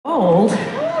called.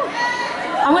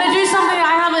 I'm going to do something that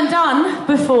I haven't done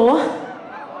before.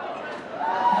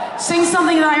 Sing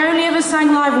something that I only ever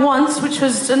sang live once, which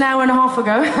was an hour and a half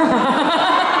ago. I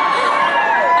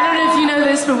don't know if you know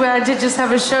this, but I did just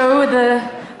have a show with the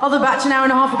other batch an hour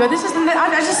and a half ago. This is I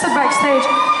just said backstage,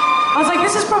 I was like,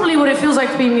 this is probably what it feels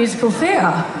like to be in musical theatre.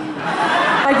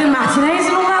 Like the matinees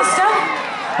and all that stuff.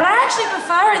 But I actually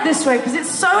prefer it this way because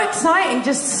it's so exciting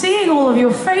just seeing all of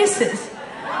your faces.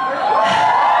 Hi!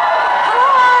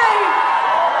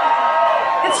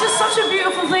 It's just such a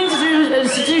beautiful thing to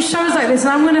do shows like this,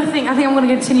 and I think I'm going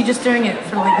to continue just doing it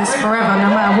for like this forever, no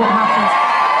matter what happens.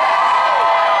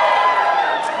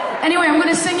 Anyway, I'm going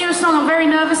to sing you a song I'm very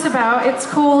nervous about. It's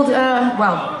called,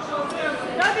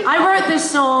 I wrote this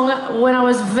song when I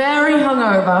was very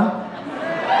hungover.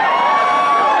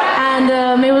 And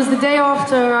it was the day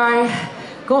after I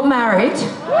got married.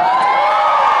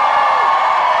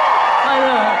 I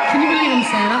know, can you believe I'm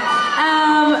saying that?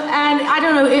 And I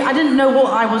don't know, I didn't know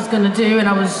what I was going to do, and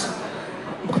I was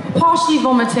partially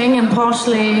vomiting and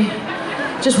partially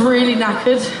just really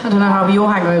knackered. I don't know how your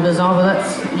hangovers are, but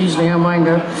that's usually how mine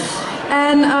go.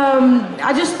 And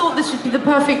I just thought this would be the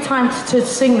perfect time to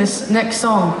sing this next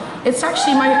song. It's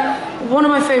actually one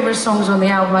of my favorite songs on the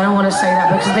album. I don't want to say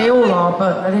that because they all are,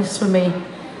 but this for me,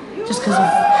 just because of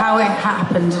how it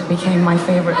happened, it became my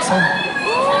favorite. So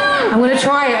I'm going to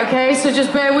try it, okay? So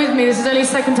just bear with me. This is only the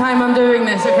second time I'm doing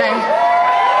this, okay?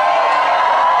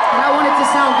 And I want it to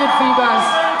sound good for you guys.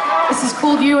 This is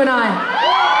called You and I.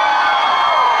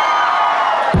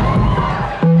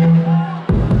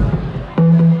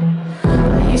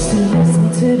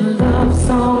 To the love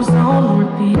songs on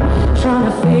repeat, trying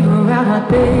to figure out how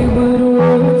they would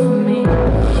work for me.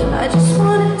 I just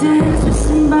wanna dance with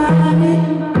somebody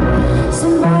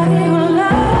who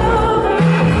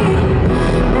loves me.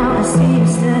 Now I see you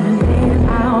standing there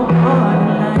out on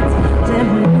the lights. Damn,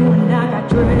 you and I got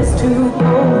dressed too hard.